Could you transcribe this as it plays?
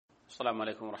السلام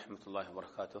عليكم ورحمة الله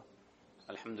وبركاته.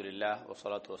 الحمد لله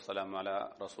والصلاة والسلام على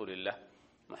رسول الله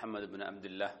محمد بن عبد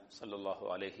الله صلى الله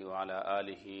عليه وعلى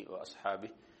آله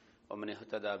وأصحابه ومن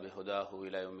اهتدى بهداه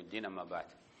إلى يوم الدين أما بعد.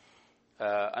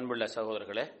 அன்புள்ள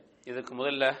சகோதரர்களே, இதுக்கு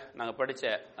முதல்ல நாங்கள் படித்த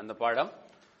அந்த பாடம்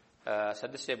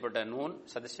சதி செய்யப்பட்ட நூன்,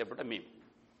 சதி செய்யப்பட்ட மீம்.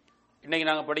 இன்னைக்கு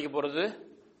நாங்கள் படிக்க போகிறது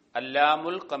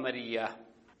அல்லாமுல் கமரியா.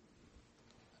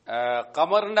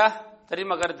 கமர்ண்டா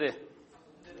தெரியுமா கருத்து?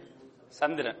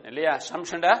 சந்திரன் இல்லையா?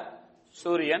 ஷம்ஷண்டா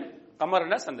சூரியன்,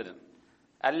 கமர்ண்டா சந்திரன்.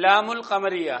 அல்லாமுல்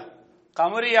கமரியா,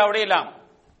 கமரியாவுடைய லாம்.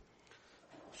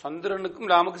 சந்திரனுக்கும்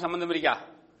லாமுக்கும் சம்பந்தம் இருக்கா?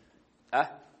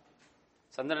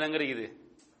 சந்திரன் எங்க இருக்குது?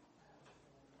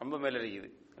 ரொம்ப மேல இருக்குது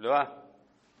இல்லவா?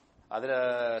 அதுல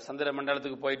சந்திர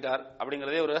மண்டலத்துக்கு போயிட்டார்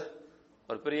அப்படிங்கிறதே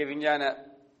ஒரு பெரிய விஞ்ஞான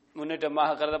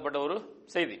முன்னேற்றமாக கருதப்பட்ட ஒரு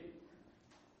செய்தி.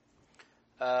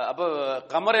 அப்போ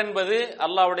கமர் என்பது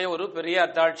அல்லாஹ்வுடைய ஒரு பெரிய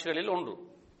அத்தாட்சிகளில் ஒன்று.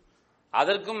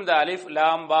 அதற்கும் இந்த அலிஃப்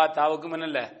லாம் பா தாவுக்கும் என்ன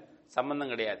இல்லை, சம்பந்தம்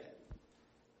கிடையாது.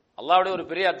 அல்லாஹ்வுடைய ஒரு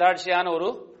பெரிய அத்தாட்சியான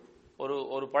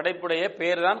ஒரு படைப்புடைய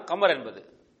பேர் தான் கமர் என்பது.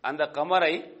 அந்த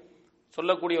கமரை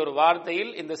சொல்லக்கூடிய ஒரு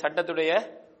வார்த்தையில் இந்த சட்டத்துடைய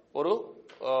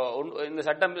இந்த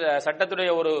சட்டத்துடைய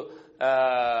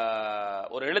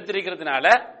ஒரு எழுத்து இருக்கிறதுனால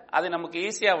அது நமக்கு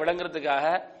ஈஸியா விளங்குறதுக்காக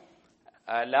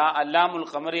அல்லாமுல்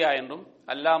கமரியா என்றும்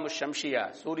அல்லாமு ஷம்ஷியா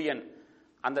சூரியன்,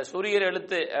 அந்த சூரியர்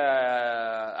எழுத்து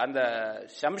அந்த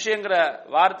ஷம்ஷிங்கிற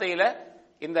வார்த்தையில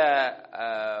இந்த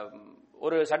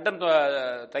ஒரு சட்டம்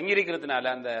தங்கியிருக்கிறதுனால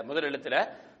அந்த முதல் எழுத்துல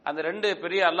அந்த ரெண்டு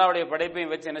பெரிய அல்லாஹ்வுடைய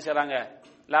படைப்பையும் வச்சு என்ன செய்றாங்க,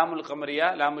 லாமுல் கமரியா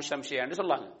லாமு ஷம்ஷியா என்று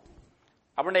சொல்லாங்க.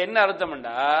 அப்படின்னா என்ன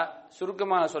அர்த்தம்டா,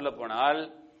 சுருக்கமாக சொல்ல போனால்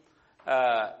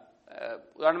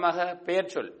உதாரணமாக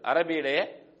பெயர் சொல்,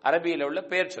 அரபியில உள்ள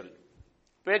பெயர் சொல்.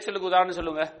 பெயர் சொல்லுக்கு உதாரணம்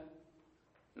சொல்லுங்க.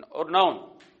 ஒரு நவுன்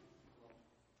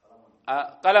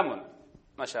கலமுன்.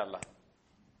 மாஷா அல்லாஹ்,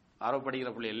 ஆரோ படிக்கிற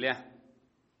பிள்ளை இல்லையா?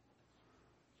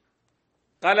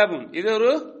 கலமுன் இது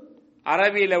ஒரு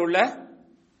அரபியில உள்ள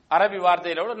அரபி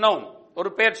வார்த்தையில உள்ள நவுன், ஒரு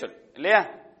பெயர் சொல் இல்லையா?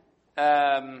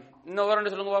 இன்னும்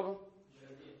ஒரு சொல்லுங்க பாப்போம்.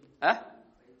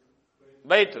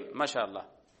 பைத்துல். மாஷா அல்லாஹ்,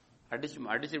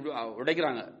 அடிச்சு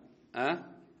உடைக்கிறாங்க.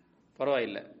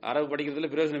 பரவாயில்லை, அரபு படிக்கிறதுல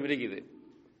பிரயோஜனம் இருக்குது.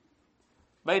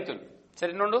 பைத்துல்.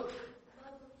 சரி, இன்னொன்று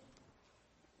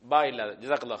பா இல்லாத.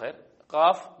 ஜஸாக்கல்லாஹ் ஹைர்.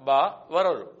 காஃப் பா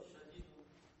வரரு.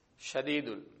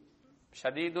 ஷதீதுன்.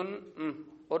 ஷதீதுன்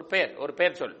ஒரு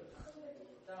பெயர் சொல்.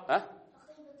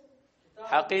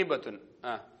 ஹகீபத்துன்.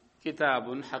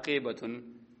 கிதாபுன் ஹகீபத்துன்.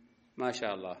 மாஷா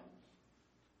அல்லாஹ்.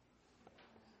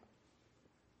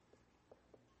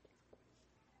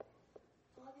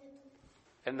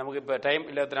 நமக்கு இப்ப டைம்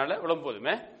இல்லாததுனால விளம்பு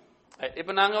போதுமே.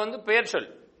 இப்ப நாங்க பெயர் சொல்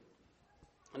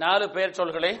 4 பெயர்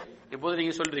சொல்களை இப்போது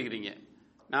நீங்க சொல்றீங்க.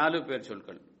 4 பெயர்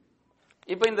சொற்கள்.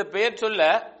 இப்ப இந்த பெயர் சொல்ல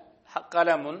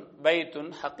கலமுன், பைத்துன்,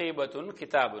 ஹகீபத்துன்,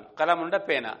 கிதாபுன். கலமுண்டா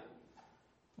பேனா,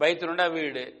 பைத்துனுண்டா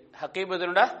வீடு,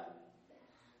 ஹகீபத்துனுண்டா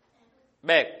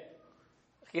பேக்,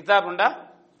 கிதாபுண்டா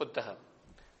புத்தகம்.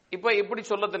 இப்ப இப்படி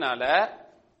சொல்லதுனால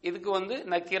இதுக்கு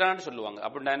நக்கீரான்னு சொல்லுவாங்க.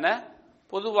 அப்படின்னா என்ன,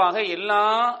 பொதுவாக எல்லா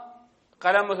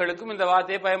கலமுகளுக்கும் இந்த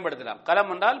வார்த்தையை பயன்படுத்தலாம்.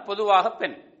 கலம் என்றால் பொதுவாக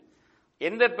பெண்.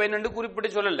 எந்த பெண் என்று குறிப்பிட்டு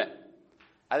சொல்லல.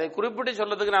 அதை குறிப்பிட்டு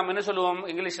சொல்றதுக்கு நாம் என்ன சொல்லுவோம்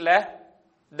இங்கிலீஷ்ல?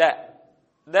 த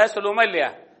சொல்லுவோமா இல்லையா?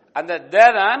 அந்த த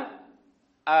தான்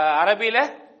அரபியில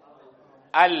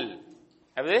அல்.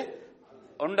 அது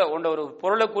ஒரு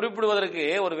பொருளை குறிப்பிடுவதற்கு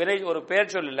ஒரு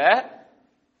பெயர் சொல்லல,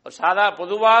 ஒரு சாதா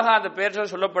பொதுவாக அந்த பெயர்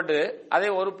சொல் சொல்லப்பட்டு அதை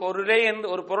ஒரு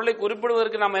பொருளை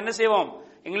குறிப்பிடுவதற்கு நாம் என்ன செய்வோம்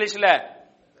இங்கிலீஷ்ல?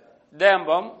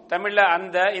 தேம்பம். தமிழ்ல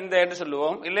அந்த இந்த என்று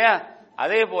சொல்லுவோம் இல்லையா?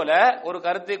 அதே போல ஒரு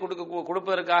கருத்தை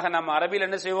கொடுப்பதற்காக நம்ம அரபியில்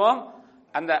என்ன செய்வோம்,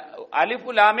 அந்த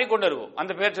அலிஃபு லாமை கொண்டு வருவோம்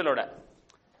அந்த பெயர் சொல்லோட.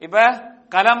 இப்ப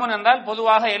கலமுன் என்றால்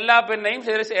பொதுவாக எல்லா பெண்ணையும்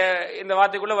இந்த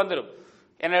வார்த்தைக்குள்ள வந்துடும்.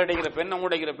 என்ன அடிக்கிற பெண்,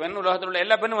 உடைக்கிற பெண், உலகத்தில் உள்ள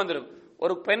எல்லா பெண்ணும் வந்துடும்.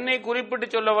 ஒரு பெண்ணை குறிப்பிட்டு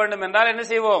சொல்ல வேண்டும் என்றால் என்ன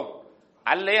செய்வோம்,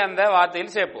 அல்லை அந்த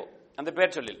வார்த்தையில் சேர்ப்போம் அந்த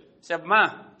பெயர் சொல்லில். செப்மா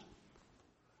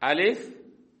அலிஃப்,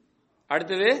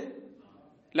 அடுத்தது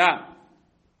லாம்.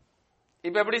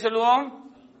 இப்ப எப்படி சொல்லுவோம்?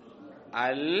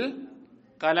 அல்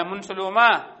கலமுன் சொல்லுவோமா?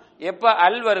 எப்ப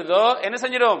அல் வருதோ என்ன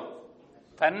செஞ்சிடும்,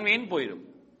 தன்வீன் போயிடும்.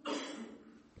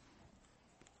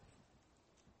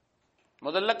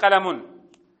 முதல்ல கலமுன்,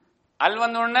 அல்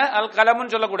வந்த உடனே அல்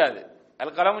கலமுன் சொல்லக்கூடாது.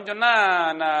 அல் கலமுன் சொன்னா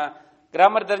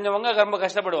கிராமர் தெரிஞ்சவங்க ரொம்ப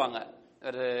கஷ்டப்படுவாங்க.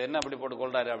 என்ன அப்படி போட்டு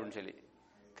கொள்றாரு அப்படின்னு சொல்லி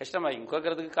கஷ்டமாகும்.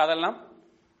 கேட்கறதுக்கு காதெல்லாம்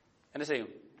என்ன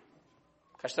செய்யும்,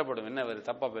 கஷ்டப்படும். என்ன அவர்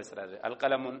தப்பா பேசுறாரு. அல்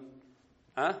கலமுன்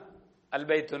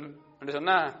அல்பைத்துன் என்று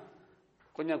சொன்னா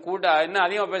கொஞ்சம் இன்னும்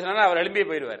அதிகமா பேசினா அவர் எழும்பியே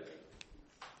போயிடுவார்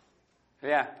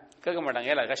இல்லையா? கேட்க மாட்டாங்க.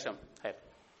 ஏல கஷ்டம்.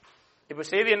 இப்ப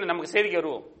செய்தி என்ன, நமக்கு செய்திக்கு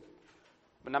வருவோம்.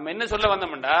 நம்ம என்ன சொல்ல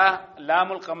வந்தோம்டா,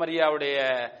 லாமுல் கமரியாவுடைய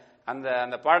அந்த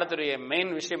அந்த பாடத்துடைய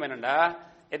மெயின் விஷயம் என்னன்னா,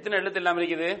 எத்தனை எழுத்து இல்லாம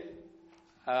இருக்குது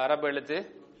அரபு எழுத்து?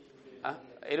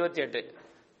 28.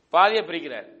 பாதியை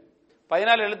பிரிக்கிறார்.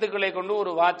 14 எழுத்துக்களை கொண்டு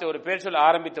ஒரு வார்த்தை, ஒரு பேர் சொல்ல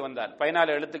ஆரம்பித்து வந்தால்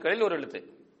 14 எழுத்துக்களில் ஒரு எழுத்து,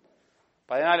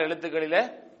 14 எழுத்துக்களில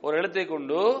ஒரு எழுத்தை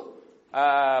கொண்டு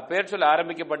பெயர் சொல்ல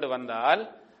ஆரம்பிக்கப்பட்டு வந்தால்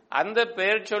அந்த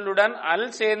பெயர் சொல்லுடன் அல்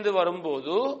சேர்ந்து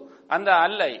வரும்போது அந்த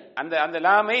அல்லை அந்த அந்த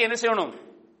லாமை என்ன செய்யணும்?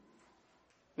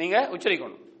 நீங்க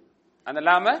உச்சரிக்கணும். அந்த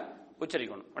லாம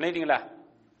உச்சரிக்கணும். பண்ணிட்டீங்களா?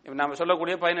 இப்ப நாம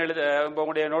சொல்லக்கூடிய 17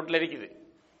 உங்களுடைய நோட்ல இருக்குது.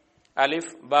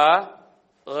 அலிஃப், பா,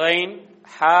 கைன்,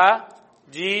 ஹா,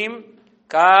 ஜீம்,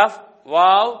 காஃப்,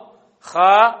 வாவ்,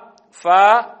 ஹா, ஃபா,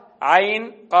 ஐன்,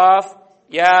 காஃப்,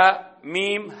 யா,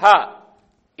 மீம், ஹா.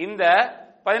 இந்த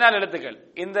 14 எழுத்துக்கள்.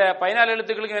 இந்த 14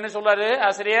 எழுத்துக்களுக்கு என்ன சொல்றாரு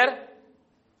ஆசிரியர்?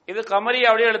 இது கமரியா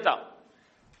அப்படியே எழுத்தாம்.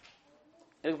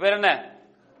 இதுக்கு பேர் என்ன?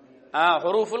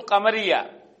 ஹுரூஃபுல் கமரியா,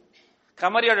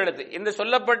 கமரியோட எழுத்து. இந்த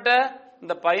சொல்லப்பட்ட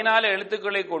இந்த 14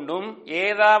 எழுத்துக்களை கொண்டும்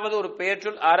ஏதாவது ஒரு பெயர்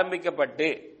சொல் ஆரம்பிக்கப்பட்டு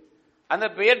அந்த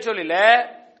பெயர் சொல்லில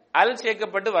அல்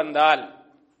சேர்க்கப்பட்டு வந்தால்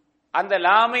அந்த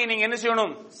லாமை நீங்க என்ன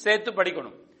செய்யணும்? சேர்த்து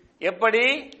படிக்கணும். எப்படி?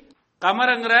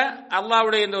 கமரங்கிற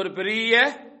அல்லாஹ்வுடைய இந்த ஒரு பெரிய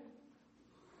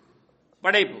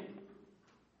படைப்பு,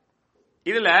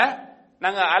 இதுல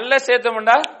நாங்க அல்ல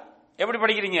சேர்த்தோம்டா எப்படி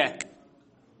படிக்கிறீங்க?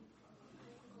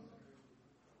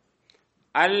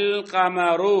 அல்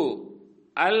கமரு,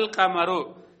 அல் கமரு.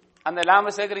 அந்த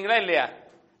லாம சேர்க்கிறீங்களா இல்லையா?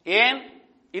 ஏன்?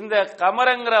 இந்த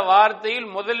கமரங்கிற வார்த்தையில்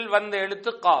முதல் வந்த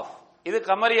எழுத்து காஃப். இது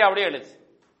கமரியாவுடைய எழுத்து.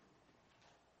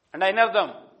 என்ன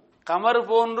அர்த்தம்? கமரு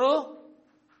போன்று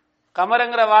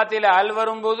கமரங்கிற வார்த்தையில அல்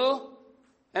வரும்போது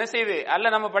என்ன செய்யுது? அல்ல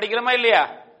நம்ம படிக்கிறோமா இல்லையா?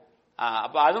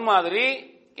 அப்ப அது மாதிரி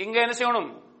இங்க என்ன செய்யணும்?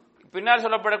 பின்னால்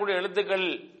சொல்லப்படக்கூடிய எழுத்துக்கள்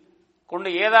கொண்டு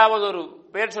ஏதாவது ஒரு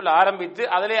பெயர் சொல்ல ஆரம்பித்து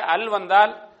அதிலே அல்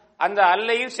வந்தால் அந்த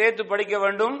அல்லையும் சேர்த்து படிக்க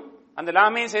வேண்டும், அந்த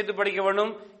லாமையும் சேர்த்து படிக்க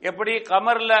வேண்டும். எப்படி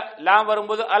கமர்ல லாம்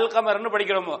வரும்போது அல் கமர்னு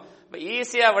படிக்கிறோமோ,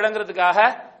 ஈஸியா விளங்குறதுக்காக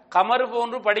கமர்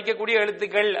போன்று படிக்கக்கூடிய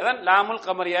எழுத்துக்கள் அதான் லாமுல்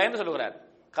கமரியா என்று சொல்லுகிறார்.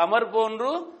 கமர்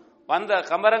போன்று வந்த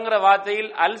கமரங்கிற வார்த்தையில்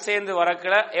அல் சேர்ந்து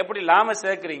வரக்கல எப்படி லாம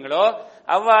சேர்க்கிறீங்களோ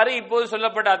அவ்வாறு இப்போது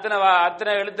சொல்லப்பட்ட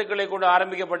அத்தனை எழுத்துக்களை கொண்டு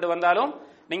ஆரம்பிக்கப்பட்டு வந்தாலும்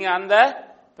நீங்க அந்த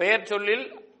பெயர் சொல்லில்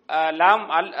லாம்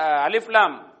அலிஃப்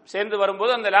லாம் சேர்ந்து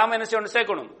வரும்போது அந்த லாம் என்ன செய்யணும்?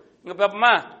 சேர்க்கணும். இங்க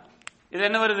பாப்போமா? இது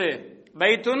என்ன வருது?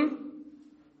 பைத்துன்,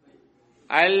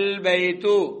 அல்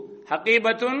பைத்து,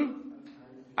 ஹகீபத்துன்,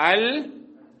 அல்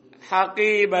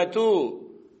ஹகீபத்து,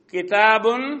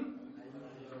 கிதாபுன்,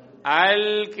 அல்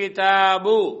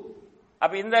கிதாபு.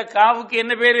 அப்ப இந்த காவுக்கு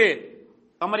என்ன பேரு?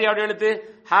 கமரியாவோட எழுத்து.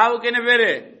 ஹாவுக்கு என்ன பேரு?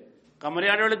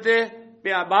 கமரியாவோட எழுத்து.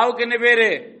 பாவுக்கு என்ன பேரு?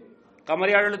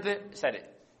 கமரியாவோட எழுத்து. சரி,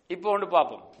 இப்போ ஒன்று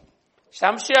பார்ப்போம்.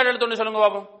 ஷம்ஷியாவோட எழுத்து ஒன்று சொல்லுங்க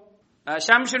பார்ப்போம்.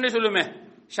 ஷம்ஷுன்னு சொல்லுமே.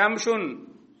 ஷம்ஷுன்.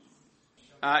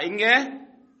 இங்க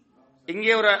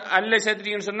இங்கே ஒரு அல்ல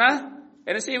சேர்த்துட்டீங்கன்னு சொன்னா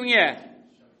என்ன செய்வீங்க?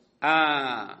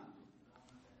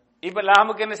 இப்ப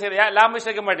லாமுக்கு என்ன செய்ய? லாமு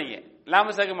சேர்க்க மாட்டீங்க,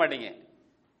 லாமு சேர்க்க மாட்டீங்க.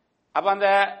 அப்ப அந்த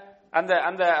அந்த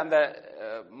அந்த அந்த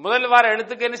முதல் வார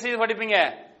எழுத்துக்கு என்ன செய்து படிப்பீங்க?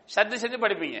 ஷத்து செஞ்சு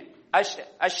படிப்பீங்க.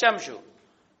 அஷ்ஷம்ஷு,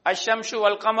 அஷ்ஷம்ஷு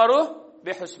வல் கமரு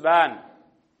பிஹுஸ்பான்.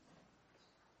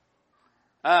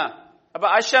 அப்ப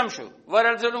அஷ்ஷம்ஷு வேற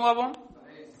எழுத்து சொல்லுங்க பாப்போம்.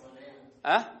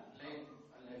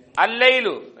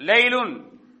 அல்லைலு, லைலுன்,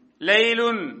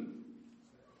 லைலுன்.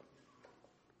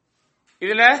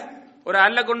 இதுல ஒரு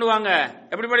அல்ல கொண்டு வாங்க.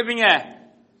 எப்படி படிப்பீங்க?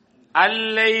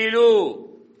 அல்லைலு.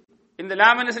 இந்த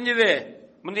லாம் என்ன செஞ்சது?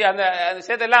 முந்தைய அந்த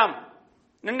சேர்த்த லாம்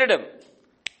நின்றுடும்.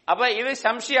 அப்ப இது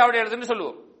ஷம்ஷியாவுடைய எழுத்துன்னு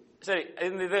சொல்லுவோம். சரி,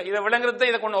 இதை விளங்குறது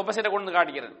இதை கொண்டு ஒப்போசிட்டை கொண்டு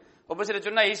காட்டிக்கிறேன். ஒப்போசிட்டை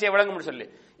சொன்னா ஈஸியா விளங்க சொல்லி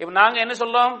இப்ப நாங்க என்ன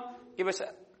சொல்லுவோம்? இப்ப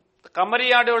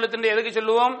கமரியாடு எழுத்து எதுக்கு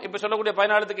சொல்லுவோம்? இப்ப சொல்லக்கூடிய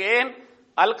 14க்கு ஏன்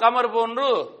அல் கமர் போன்று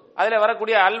அதுல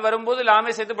வரக்கூடிய அல் வரும்போது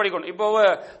லாமே சேர்த்து படிக்கணும். இப்போ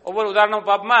ஒவ்வொரு உதாரணம்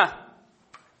பார்ப்போமா?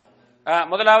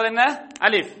 முதலாவது என்ன?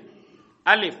 அலிஃப்.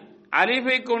 அலிஃப்,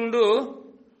 அலிஃபை கொண்டு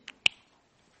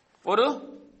ஒரு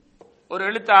ஒரு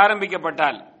எழுத்து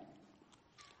ஆரம்பிக்கப்பட்டால்,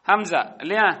 ஹம்சா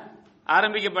இல்லையா,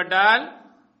 ஆரம்பிக்கப்பட்டால்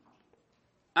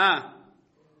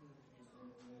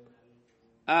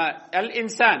அல்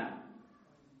இன்சான்,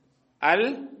 அல்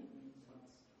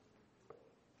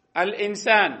அல்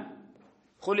இன்சான்,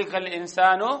 குலிகல்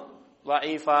இன்சானு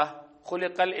ضعيفا,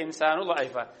 குலிகல் இன்சானு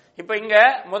ضعيفا. இப்ப இங்க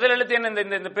முதல் எழுத்து என்ன?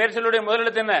 இந்த பேர் சொல்லுடைய முதல்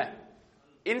எழுத்து என்ன?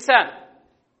 இன்சான்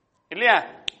இல்லையா?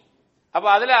 அப்ப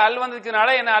அதுல அல் வந்ததுனால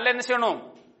என்ன அல்ல என்ன செய்யணும்?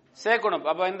 சேர்க்கணும்.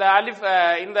 அப்ப இந்த அலிஃப்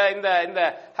இந்த இந்த இந்த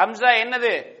ஹம்சா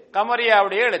என்னது?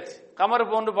 கமரியாவுடைய எழுத்து, கமர்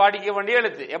போன்று பாடிக்க வேண்டிய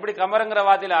எழுத்து. எப்படி கமருங்கிற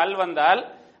வார்த்தையில அல் வந்தால்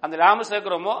அந்த லாமு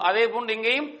சேர்க்கிறோமோ அதே போன்று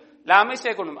இங்கேயும் லாமை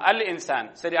சேர்க்கணும். அல் இன்சான்.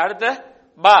 சரி, அடுத்த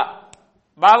பா.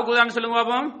 பாவுக்கு உதாரணம் சொல்லுங்க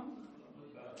பாப்போம்.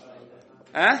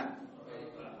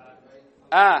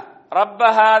 ரப்ப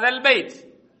ஹாதல் பைத்.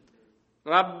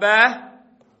 ரப்ப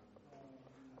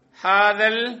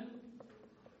ஹாதல்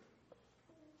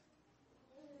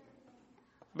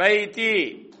பைத்தி.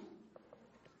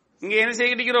 இங்க என்ன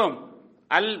செய்கிறோம்?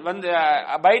 அல் வந்து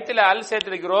பைத்துல அல்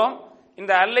சேர்த்திருக்கிறோம்.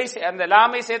 இந்த அல்லை அந்த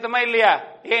லாமை சேர்த்தமா இல்லையா?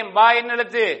 ஏன் பா என்ன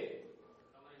எழுத்து?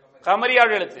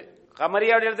 கமரியாவுடைய எழுத்து.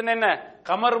 கமரியாவுடைய எழுத்துன்னு என்ன?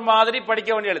 கமர் மாதிரி படிக்க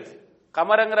வேண்டிய எழுத்து.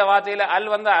 கமருங்கிற வார்த்தையில அல்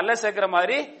வந்தா அல்ல சேர்க்கிற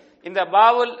மாதிரி இந்த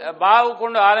பாவு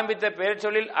கொண்டு ஆரம்பித்த பெயர்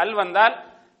சொல்லில் அல் வந்தால்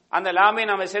அந்த லாமை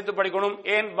நாம சேர்த்து படிக்கணும்.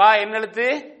 ஏன் பா என்ன எழுத்து?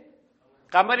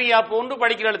 கமரியா போன்று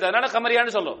படிக்கிற எழுத்து. அதனால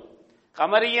கமரியான்னு சொல்லும்.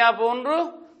 கமரியா போன்று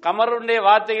கமருடைய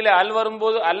வார்த்தையில அல்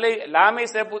வரும்போது அல்லை லாமை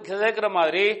சேர்க்கிற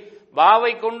மாதிரி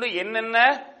பாவை கொண்டு என்னென்ன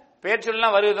பெயர்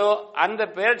சொல்லலாம் வருதோ அந்த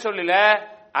பெயர் சொல்லில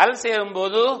அல் சேரும்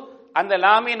போது அந்த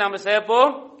லாமை நாம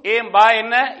சேர்ப்போம். ஏன் பா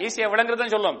என்ன ஈஸியா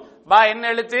விளங்குறதுன்னு சொல்லும். பா என்ன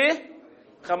எழுத்து?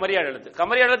 கமரியா எழுத்து.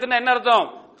 கமரியா எழுத்துன்னா என்ன அர்த்தம்?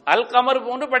 அல் கமர்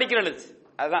போன்று படிக்கிற எழுத்து.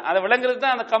 அதுதான் அதை விளங்குறது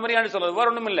தான் அந்த கமரியான்னு சொல்றது. வேற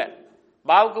ஒண்ணும் இல்ல.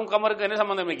 பாவுக்கும் கமருக்கும் என்ன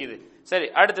சம்பந்தம் இருக்குது? சரி,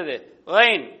 அடுத்தது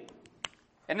ரைன்.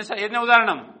 என்ன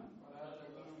உதாரணம்?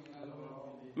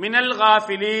 மினல்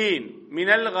காஃபிலீன்.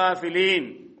 மினல் காஃபிலீன்.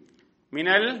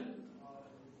 மினல்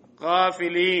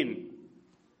காஃபிலீன்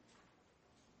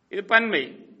இது பன்மை.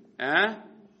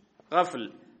 காஃபில்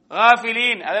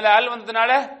காஃபிலீன் அதுல அல்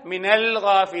வந்ததுனால மினல்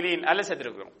காஃபிலீன் அல்ல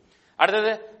சேர்த்திருக்கிறோம்.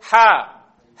 அடுத்தது ஹா.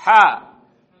 ஹா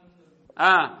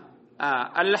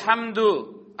அல்ஹம்து.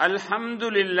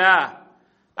 அல்ஹம்துலில்லாஹ்.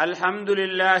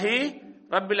 அல்ஹம்துலில்லாஹி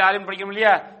ரப்பில் ஆலமீன் படிக்கணும்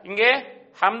இல்லையா? இங்கே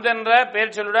ஹம்த் என்ற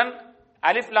பெயர் சொல்லுடன்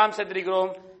அலிஃப் லாம்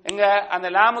சேர்த்திருக்கிறோம். எங்க அந்த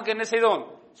லாமுக்கு என்ன செய்தோம்?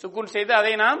 சுக்கூன் செய்து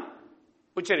அதை நாம்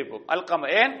உச்சரிப்போம். அல்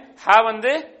கமர். ஏன் ஹா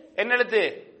வந்து என்ன எழுத்து?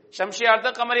 ஷம்ஷியா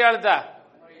எழுத்தா கமரியா எழுத்தா?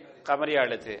 கமரியா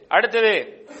எழுத்து. அடுத்தது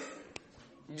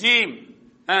ஜீம்.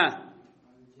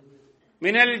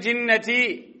 மினல் ஜின்னதி.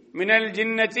 மினல்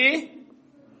ஜின்னதி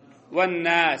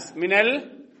வன்னாஸ். மினல்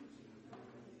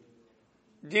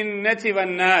ஜின்னதி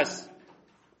வன்னாஸ்.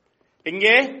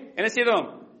 இங்கே என்ன செய்தோம்?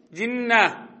 ஜின்ன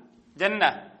ஜன்ன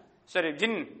சரி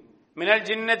ஜின். மினல்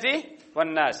ஜின்னதி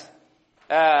வன்னாஸ்.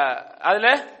 அதுல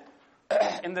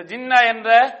இந்த ஜின்னா என்ற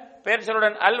பெயர்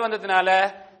சொல்லுடன் அல் வந்ததுனால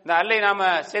இந்த அல்லை நாம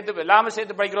சேர்த்து லாம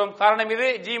சேர்த்து படிக்கிறோம். காரணம் இது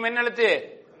ஜீம் என்ன எழுத்து?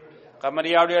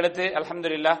 கமரியாவுடைய எழுத்து.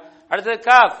 அல்ஹம்துலில்லாஹ். அடுத்தது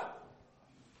காஃப்.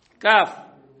 காஃப்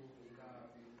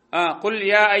குல்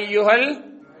யா அய்யுஹல்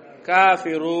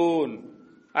காஃபிரூன்.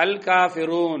 அல்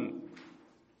காஃபிரூன்.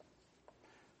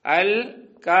 அல்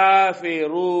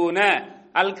காஃபிரூன.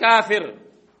 அல் காஃபிர்.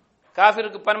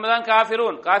 காஃபிருக்கு பன்மைதான்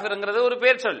காஃபிரூன். காஃபிர்ங்கிறது ஒரு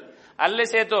பெயர் சொல். அல்ல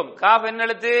சேர்த்தோம். காஃப் என்ன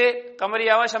எழுத்து?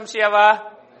 கமரியாவா ஷம்சியாவா?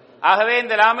 ஆகவே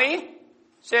இந்த லாமை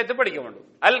சேர்த்து படிக்க வேண்டும்.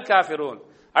 அல் காஃபிரூன்.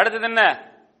 அடுத்தது என்ன?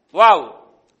 வாவ்.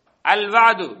 அல்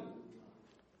வாது.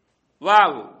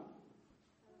 வாவ்.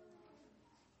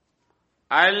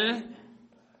 அல்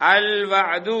அல்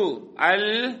வாது.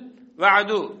 அல்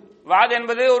வாது. வாது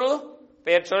என்பது ஒரு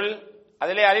பெயர் சொல்.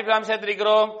 அதிலே அலிஃப் லாம்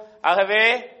சேர்த்திருக்கிறோம். ஆகவே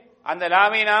அந்த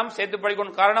லாமை நாம் சேர்த்து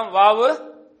படிக்கணும். காரணம் வாவு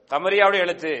கமரியாவுடைய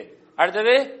எழுத்து.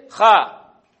 அடுத்தது ஹா.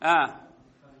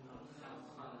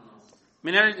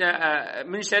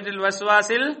 மின் ஷர்ரில்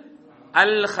வஸ்வாசில்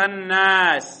அல்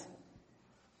கன்னாஸ்.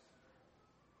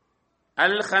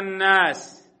 அல் கன்னாஸ்.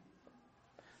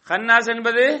 கன்னாஸ்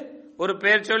என்பது ஒரு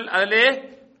பெயர் சொல். அதிலே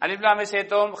அலிஃப் லாமை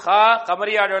சேர்த்தோம். ஹா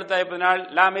கமரியாவுடைய எழுத்து இருப்பதனால்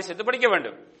லாமை சேர்த்து படிக்க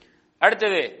வேண்டும்.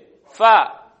 அடுத்தது ஃபா.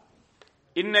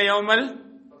 இன்ன யௌமல்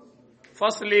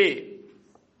ஃபஸ்லி.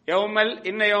 யௌமல்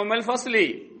இன்ன யௌமல் ஃபஸ்லி.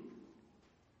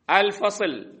 அல்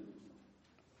ஃபஸ்ல்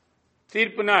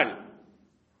தீர்ப்பு நாள்.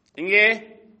 இங்கே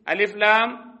அலிஃப்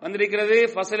லாம் வந்திருக்கிறது.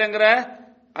 ஃபஸ்ல் என்கிற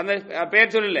அந்த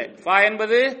பெயர் சொல்ல. ஃபா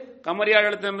என்பது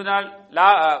கமரியாவுடைய எழுத்து என்பதால்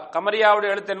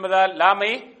கமரியாவுடைய எழுத்து என்பதால்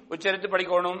லாமை உச்சரித்து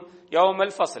படிக்கணும்.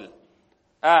 யௌமல் ஃபஸ்ல்.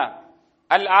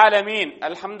 அல் ஆலமீன்.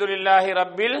 அல்ஹம்துலில்லாஹி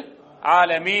ரப்பில்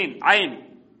ஆலமீன். ஐன்.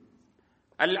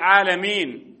 அல்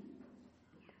ஆலமீன்.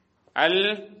 அல்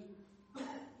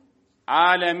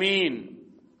ஆலமீன்.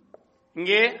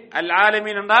 இங்கே அல்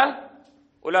ஆலமீன் என்றால்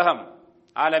உலகம்.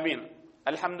 ஆலமீன்.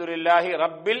 அல்ஹம்துலில்லாஹி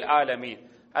ரப்பில் ஆலமீன்.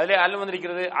 அதிலே அல்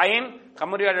வந்திருக்கிறது. ஐன்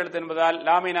கமரியாவுடைய எழுத்து என்பதால்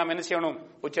லாமை நாம் என்ன செய்யணும்?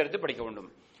 உச்சரித்து படிக்க வேண்டும்.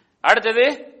 அடுத்தது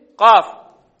காஃப்.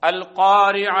 அல்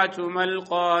காரிஅத்து மல்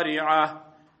காரிஅ.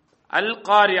 அல்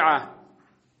காரிஅ.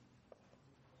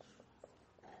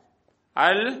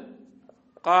 அல்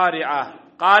காரிஅ.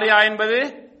 காரியா என்பது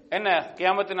என்ன?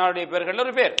 கியாமத்து நாளுடைய பெயர்கள்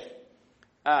ஒரு பேர்.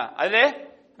 அதிலே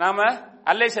நாம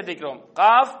அல்லை சேர்த்திக்கிறோம்.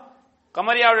 காஃப்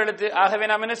கமரியாவுடைய எழுத்து. ஆகவே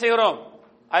நாம் என்ன செய்கிறோம்?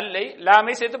 அல்லை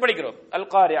லாமை சேர்த்து படிக்கிறோம்.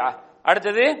 அல் காரியா.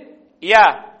 அடுத்தது யா.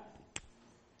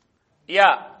 யா.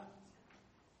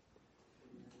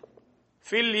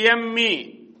 ஃபில் யம்மி.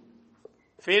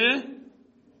 ஃபில்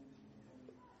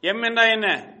எம் என்றா என்ன?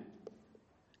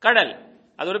 கடல்.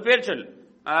 அது ஒரு பேர் சொல்.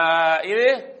 இது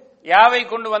யாவை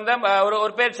கொண்டு வந்த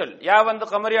ஒரு பேர் சொல். யா வந்து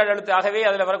கமரியால் எழுத்து. ஆகவே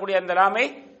அதுல வரக்கூடிய அந்த லாமை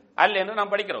அல் என்று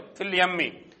நாம் படிக்கிறோம். ஃபில் யம்மி.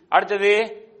 அடுத்தது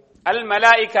அல்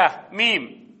மலாயிகா மீம்.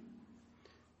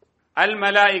 அல்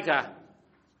மலாயிகா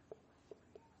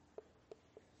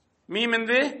மீம்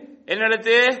என்று என்ன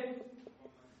எழுத்து?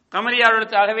 கமரியால்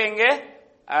எழுத்து. ஆகவே இங்கே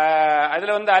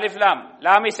அதுல வந்து அலிஃப் லாம்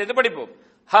லாமை சேர்த்து படிப்போம்.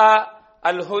 ஹ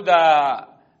அல் ஹுதா.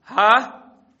 ஹ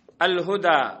அல்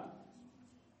ஹுதா.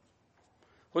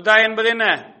 ஹுதா என்பது என்ன?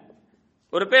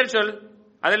 ஒரு பேர் சொல்.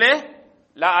 அதிலே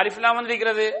அலிஃப் லாம் வந்து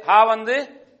இருக்கிறது. ஹா வந்து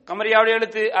கமரியாவுடைய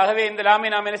எழுத்து. ஆகவே இந்த லாமை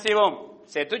நாம் என்ன செய்வோம்?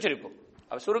 சேர்த்து உச்சரிப்போம்.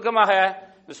 சுருக்கமாக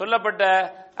சொல்லப்பட்ட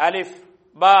அலிஃப்,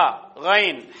 பா,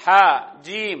 கைன், ஹா,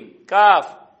 ஜீம்,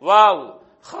 காஃப், வாவ்,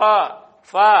 ஹா,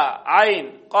 ஃபா, ஐன்,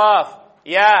 காஃப்,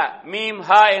 யா, மீம்,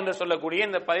 ஹா என்று சொல்லக்கூடிய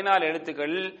இந்த 14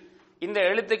 எழுத்துக்கள், இந்த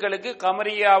எழுத்துக்களுக்கு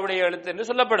கமரியாவுடைய எழுத்து என்று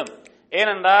சொல்லப்படும்.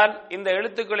 ஏனென்றால் இந்த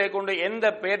எழுத்துக்களை கொண்டு எந்த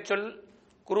பெயர் சொல்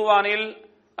குர்ஆனில்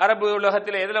அரபு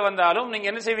உலகத்தில் எதுல வந்தாலும் நீங்க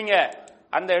என்ன செய்வீங்க?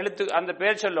 அந்த எழுத்து அந்த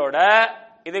பெயர் சொல்லோட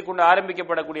இதை கொண்டு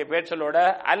ஆரம்பிக்கப்படக்கூடிய பெயர் சொல்லோட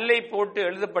அல்லை போட்டு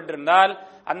எழுதப்பட்டிருந்தால்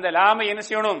அந்த லாமை என்ன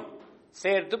செய்யணும்?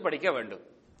 சேர்த்து படிக்க வேண்டும்.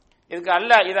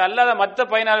 இது அல்லாத மற்ற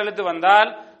 14 எழுத்து வந்தால்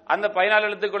அந்த 14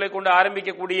 எழுத்துக்களை கொண்டு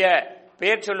ஆரம்பிக்கக்கூடிய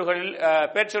பெயர்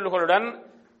சொல்லுகளுடன்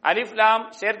அலிஃப் லாம்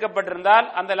சேர்க்கப்பட்டிருந்தால்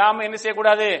அந்த லாமை என்ன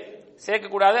செய்யக்கூடாது?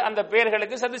 சேர்க்கக்கூடாது. அந்த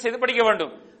பெயர்களுக்கு சதி செய்து படிக்க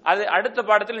வேண்டும். அது அடுத்த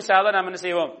பாடத்தில் இன்ஷாஅல்லாஹ் நாம் என்ன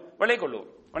செய்வோம்? விளங்கிக் கொள்வோம்.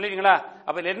 விளங்கிங்களா?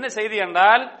 அப்ப என்ன செய்தி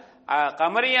என்றால்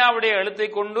கமரியாவுடைய எழுத்தை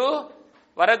கொண்டு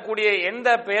வரக்கூடிய எந்த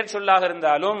பெயர் சொல்லாக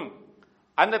இருந்தாலும்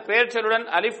அந்த பெயர் சொல்லுடன்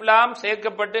அலிஃப் லாம்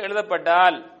சேர்க்கப்பட்டு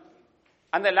எழுதப்பட்டால்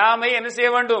அந்த லாமை என்ன செய்ய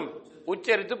வேண்டும்?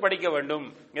 உச்சரித்து படிக்க வேண்டும்.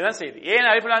 இதுதான் செய்தி. ஏன்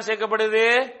அலிஃப் லாம் சேர்க்கப்படுது?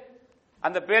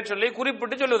 அந்த பெயர் சொல்லை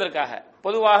குறிப்பிட்டு சொல்வதற்காக,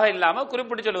 பொதுவாக இல்லாம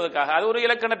குறிப்பிட்டு சொல்வதற்காக. அது ஒரு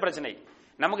இலக்கண பிரச்சனை.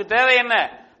 நமக்கு தேவை என்ன?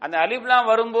 அந்த அலிஃப் லாம்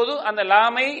வரும்போது அந்த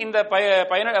லாமை இந்த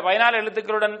 14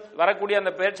 எழுத்துக்களுடன் வரக்கூடிய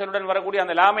அந்த பெயர் சொல்லுடன் வரக்கூடிய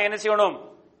அந்த லாமை என்ன செய்யணும்?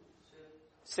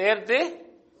 சேர்த்து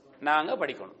நாங்க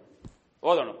படிக்கணும்,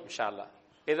 ஓதணும் இன்ஷா அல்லாஹ்.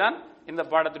 இதுதான் இந்த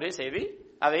பாடத்துடைய செய்தி.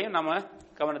 அதையும் நாம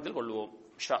கவனத்தில் கொள்வோம்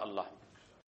இன்ஷா அல்லாஹ்.